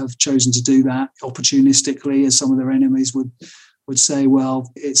have chosen to do that opportunistically, as some of their enemies would say,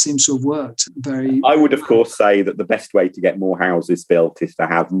 well, it seems to have worked very I would, of course, say that the best way to get more houses built is to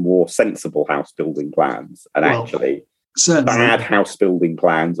have more sensible house building plans. And actually, certainly, bad house building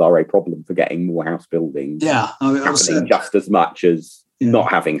plans are a problem for getting more house building. Yeah, happening just as much as not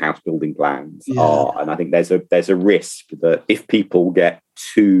having house building plans are. And I think there's a risk that if people get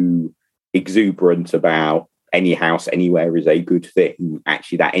too exuberant about any house anywhere is a good thing,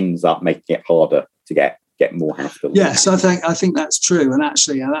 actually that ends up making it harder to get more house building. Yes, I think that's true. And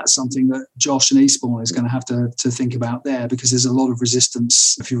actually, that's something that Josh and Eastbourne is going to have to think about there, because there's a lot of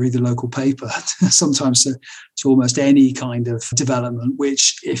resistance, if you read the local paper, sometimes to almost any kind of development,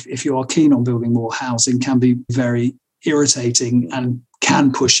 which if you are keen on building more housing can be very irritating and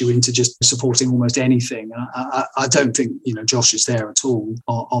can push you into just supporting almost anything. I don't think Josh is there at all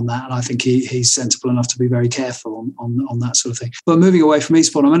on that, and I think he's sensible enough to be very careful on that sort of thing. But moving away from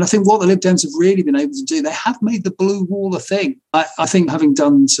Eastbourne, I mean, I think what the Lib Dems have really been able to do, they have made the blue wall a thing. I think, having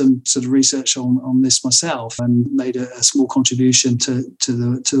done some sort of research on this myself and made a small contribution to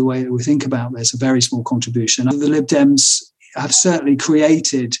the way that we think about this, a very small contribution, the Lib Dems have certainly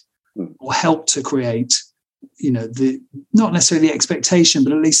created or helped to create not necessarily the expectation,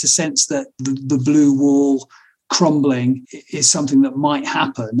 but at least a sense that the blue wall crumbling is something that might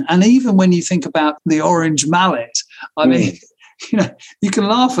happen. And even when you think about the orange mallet, I mean, you can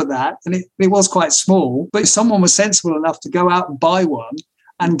laugh at that, and it was quite small, but someone was sensible enough to go out and buy one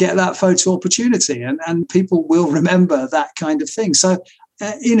and get that photo opportunity, and people will remember that kind of thing. So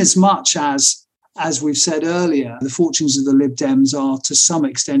in as much as we've said earlier, the fortunes of the Lib Dems are to some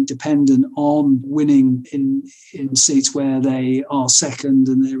extent dependent on winning in seats where they are second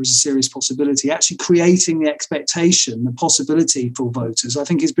and there is a serious possibility. Actually creating the expectation, the possibility for voters, I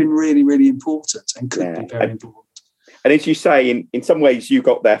think has been really, really important and could be very important. And as you say, in some ways, you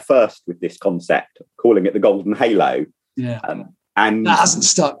got there first with this concept, calling it the golden halo. Yeah. And that hasn't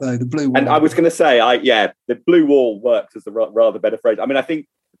stuck, though, the blue wall. And I was going to say, the blue wall works as a rather better phrase. I mean, I think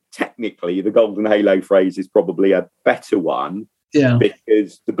technically the golden halo phrase is probably a better one. Yeah.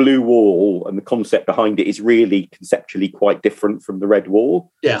 Because the blue wall and the concept behind it is really conceptually quite different from the red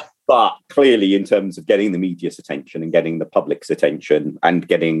wall. Yeah. But clearly, in terms of getting the media's attention and getting the public's attention and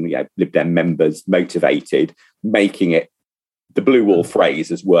getting Lib Dem members motivated, making it the blue wall phrase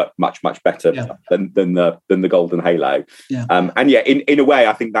has worked much, much better than the golden halo. Yeah. In a way,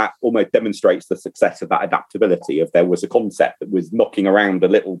 I think that almost demonstrates the success of that adaptability. If there was a concept that was knocking around a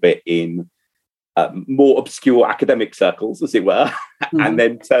little bit in more obscure academic circles, as it were, and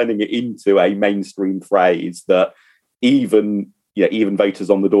then turning it into a mainstream phrase that even voters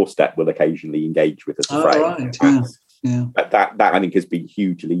on the doorstep will occasionally engage with as a phrase. Right. Yeah. That I think has been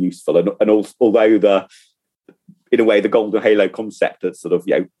hugely useful. And also, although in a way the golden halo concept at sort of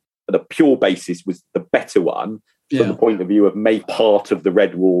at a pure basis was the better one, from the point of view of make part of the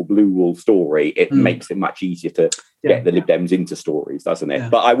red wall, blue wall story, it makes it much easier to get the Lib Dems into stories, doesn't it? Yeah.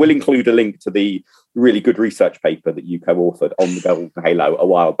 But I will include a link to the really good research paper that you co-authored on the golden halo a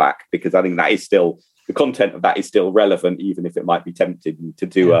while back, because I think that is still, the content of that is still relevant, even if it might be tempting to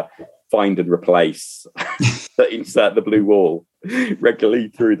do a find and replace that insert the blue wall regularly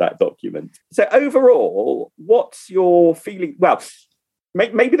through that document. So overall, what's your feeling? Well,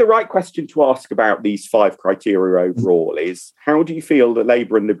 maybe the right question to ask about these 5 criteria overall is, how do you feel that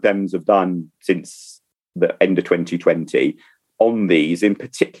Labour and Lib Dems have done since the end of 2020 on these, in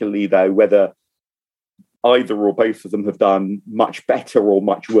particularly though, whether either or both of them have done much better or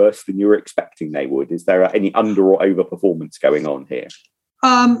much worse than you were expecting they would? Is there any under or over performance going on here?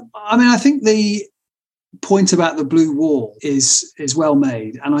 I think the point about the blue wall is well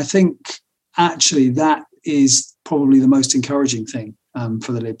made, and I think actually that is probably the most encouraging thing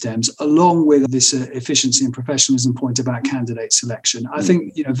for the Lib Dems, along with this efficiency and professionalism point about candidate selection. I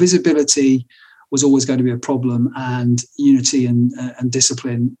think visibility was always going to be a problem, and unity and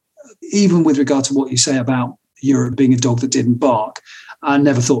discipline, even with regard to what you say about Europe being a dog that didn't bark. I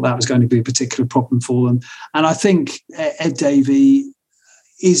never thought that was going to be a particular problem for them. And I think Ed Davey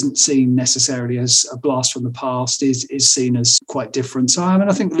isn't seen necessarily as a blast from the past, is seen as quite different. So,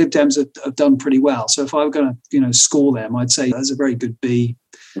 I think the Lib Dems have done pretty well. So if I were going to, score them, I'd say there's a very good B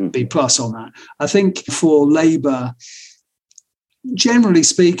plus on that. I think for Labour, generally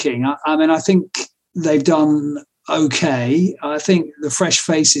speaking, I think they've done okay. I think the fresh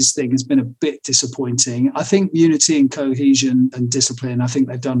faces thing has been a bit disappointing. I think unity and cohesion and discipline, I think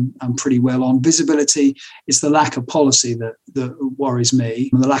they've done pretty well on. Visibility, it's the lack of policy that worries me,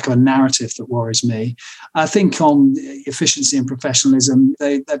 and the lack of a narrative that worries me. I think on efficiency and professionalism,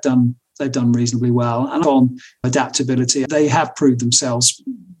 they've done reasonably well. And on adaptability, they have proved themselves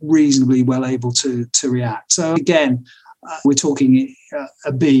reasonably well able to react. So again, we're talking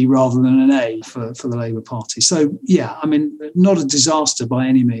a B rather than an A for the Labour Party. So, not a disaster by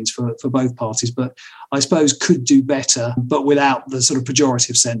any means for both parties, but I suppose could do better, but without the sort of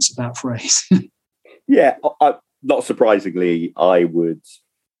pejorative sense of that phrase. Not surprisingly, I would,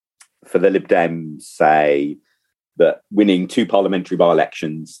 for the Lib Dems, say that winning 2 parliamentary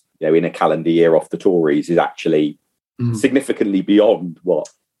by-elections in a calendar year off the Tories is actually significantly beyond what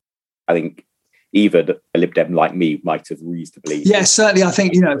I think even a Lib Dem like me might have reasonably. Yeah, certainly. I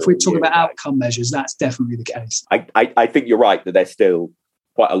think, if we're talking about outcome measures, that's definitely the case. I think you're right that there's still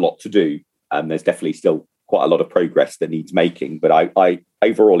quite a lot to do. There's definitely still quite a lot of progress that needs making. But I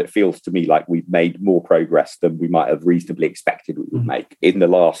overall, it feels to me like we've made more progress than we might have reasonably expected we would make in the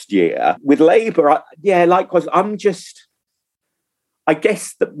last year. With Labour, likewise, I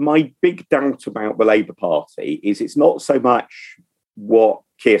guess that my big doubt about the Labour Party is it's not so much what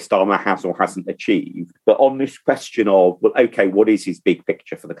Keir Starmer has or hasn't achieved, but on this question of, what is his big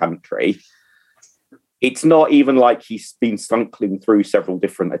picture for the country? It's not even like he's been struggling through several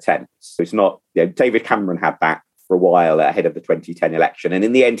different attempts. It's not, David Cameron had that for a while ahead of the 2010 election. And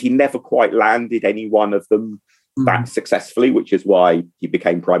in the end, he never quite landed any one of them that successfully, which is why he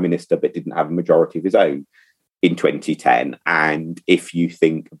became prime minister, but didn't have a majority of his own in 2010. And if you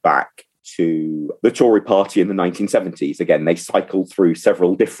think back to the Tory party in the 1970s, again, they cycled through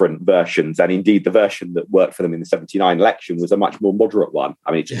several different versions. And indeed, the version that worked for them in the 79 election was a much more moderate one.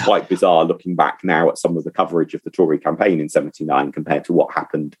 I mean, it's quite bizarre looking back now at some of the coverage of the Tory campaign in 79 compared to what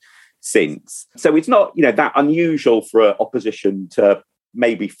happened since. So it's not, that unusual for opposition to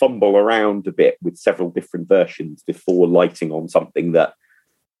maybe fumble around a bit with several different versions before lighting on something that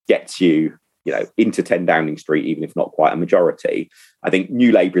gets you into 10 Downing Street, even if not quite a majority. I think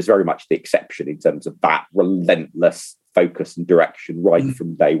New Labour is very much the exception in terms of that relentless focus and direction right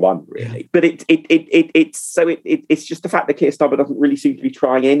from day one, really. But it's just the fact that Keir Starmer doesn't really seem to be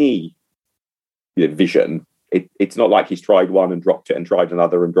trying any vision. It's not like he's tried one and dropped it and tried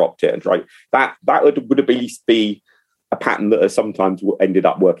another and dropped it and tried that would at least be a pattern that has sometimes ended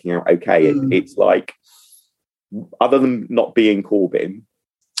up working out okay. It's like, other than not being Corbyn.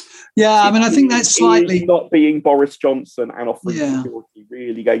 Yeah, I mean, I think that's slightly not being Boris Johnson and offering security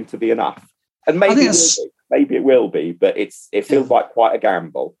really going to be enough. And maybe it will be, but it feels like quite a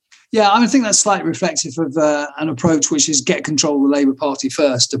gamble. Yeah, I think that's slightly reflective of an approach which is get control of the Labour Party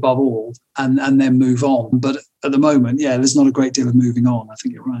first, above all, and then move on. But at the moment, there's not a great deal of moving on. I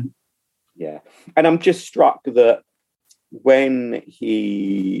think you're right. Yeah, and I'm just struck that when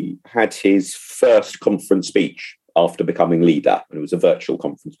he had his first conference speech after becoming leader, and it was a virtual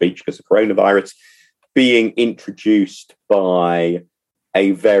conference speech because of coronavirus, being introduced by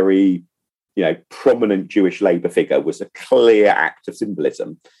a very, prominent Jewish Labour figure was a clear act of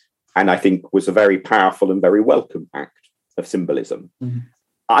symbolism, and I think was a very powerful and very welcome act of symbolism.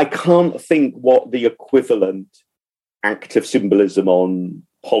 I can't think what the equivalent act of symbolism on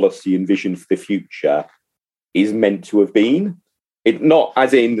policy and vision for the future is meant to have been. It not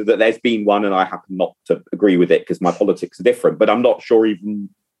as in that there's been one and I happen not to agree with it because my politics are different, but I'm not sure even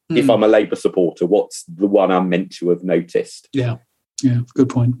if I'm a Labour supporter, what's the one I'm meant to have noticed. Yeah, good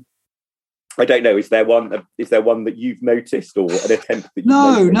point. I don't know. Is there one that you've noticed, or an attempt that you've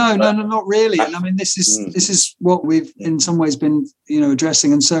No, noticed? not really. And I mean, this is what we've in some ways been,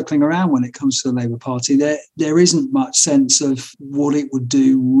 addressing and circling around when it comes to the Labour Party. There isn't much sense of what it would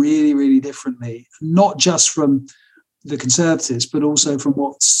do really, really differently, not just from the Conservatives, but also from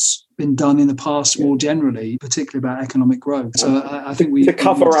what's been done in the past more generally, particularly about economic growth. So I think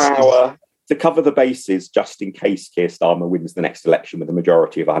to cover the bases, just in case Keir Starmer wins the next election with a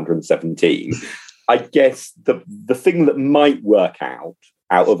majority of 117, I guess the thing that might work out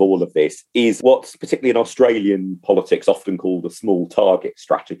of all of this is what's particularly in Australian politics often called a small target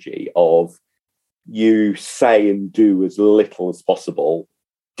strategy of you say and do as little as possible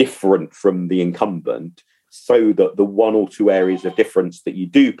different from the incumbent, so that the one or two areas of difference that you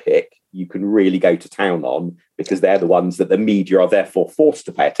do pick, you can really go to town on, because they're the ones that the media are therefore forced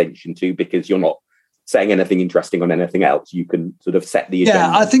to pay attention to, because you're not saying anything interesting on anything else. You can sort of set the agenda.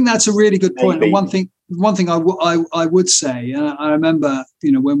 Yeah, I think that's a really good point. And one thing I would say, and I remember,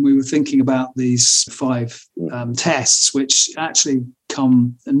 when we were thinking about these 5 tests, which actually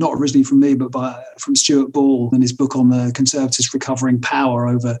come not originally from me, but from Stuart Ball in his book on the Conservatives recovering power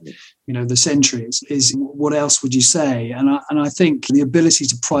over, the centuries, is what else would you say? And I think the ability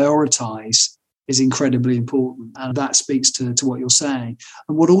to prioritise is incredibly important, and that speaks to what you're saying.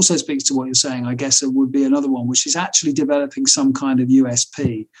 And what also speaks to what you're saying, I guess, it would be another one, which is actually developing some kind of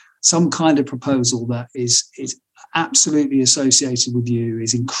USP, some kind of proposal that is absolutely associated with you,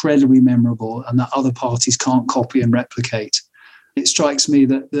 is incredibly memorable, and that other parties can't copy and replicate. It strikes me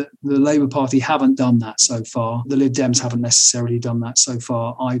that the Labour Party haven't done that so far. The Lib Dems haven't necessarily done that so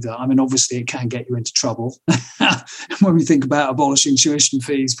far either. I mean, obviously, it can get you into trouble when we think about abolishing tuition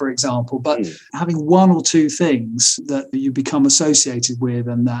fees, for example. But having one or two things that you become associated with,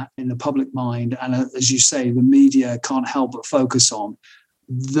 and that in the public mind, and as you say, the media can't help but focus on,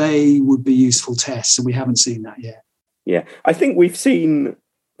 they would be useful tests. And we haven't seen that yet. Yeah, I think we've seen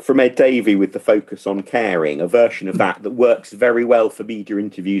from Ed Davey with the focus on caring, a version of that works very well for media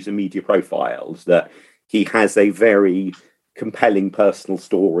interviews and media profiles, that he has a very compelling personal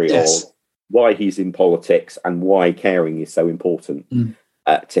story of why he's in politics and why caring is so important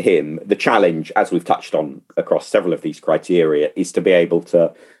to him. The challenge, as we've touched on across several of these criteria, is to be able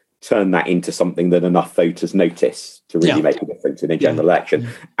to turn that into something that enough voters notice to really make a difference in a general election.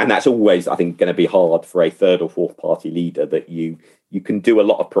 And that's always, I think, going to be hard for a third or fourth party leader, that you can do a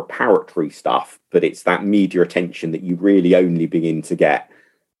lot of preparatory stuff, but it's that media attention that you really only begin to get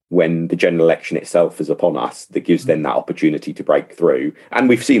when the general election itself is upon us that gives them that opportunity to break through. And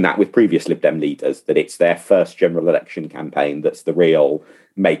we've seen that with previous Lib Dem leaders, that it's their first general election campaign that's the real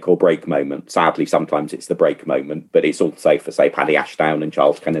make or break moment. Sadly, sometimes it's the break moment, but it's also for, say, Paddy Ashdown and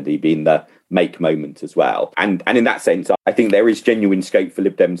Charles Kennedy being the make moment as well. And in that sense, I think there is genuine scope for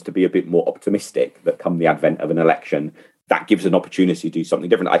Lib Dems to be a bit more optimistic that come the advent of an election, that gives an opportunity to do something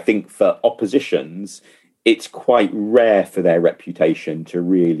different. I think for oppositions, it's quite rare for their reputation to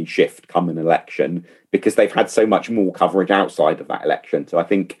really shift come an election because they've had so much more coverage outside of that election. So I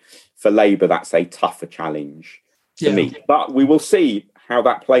think for Labour, that's a tougher challenge to meet. But we will see how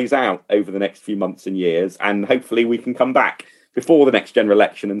that plays out over the next few months and years. And hopefully we can come back before the next general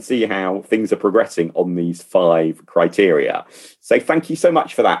election and see how things are progressing on these 5 criteria. So thank you so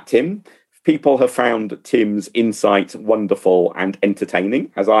much for that, Tim. If people have found Tim's insight wonderful and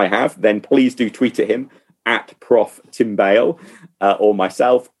entertaining, as I have, then please do tweet at him at Prof Tim Bale or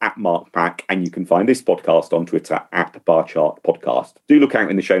myself at Mark Pack, and you can find this podcast on Twitter at Barchart Podcast. Do look out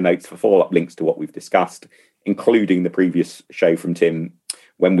in the show notes for follow-up links to what we've discussed, including the previous show from Tim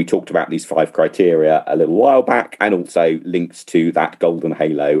when we talked about these 5 criteria a little while back, and also links to that Golden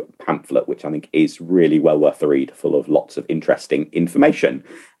Halo pamphlet, which I think is really well worth the read, full of lots of interesting information.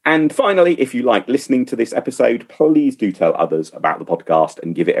 And finally, if you like listening to this episode, please do tell others about the podcast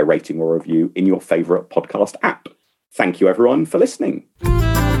and give it a rating or review in your favourite podcast app. Thank you, everyone, for listening.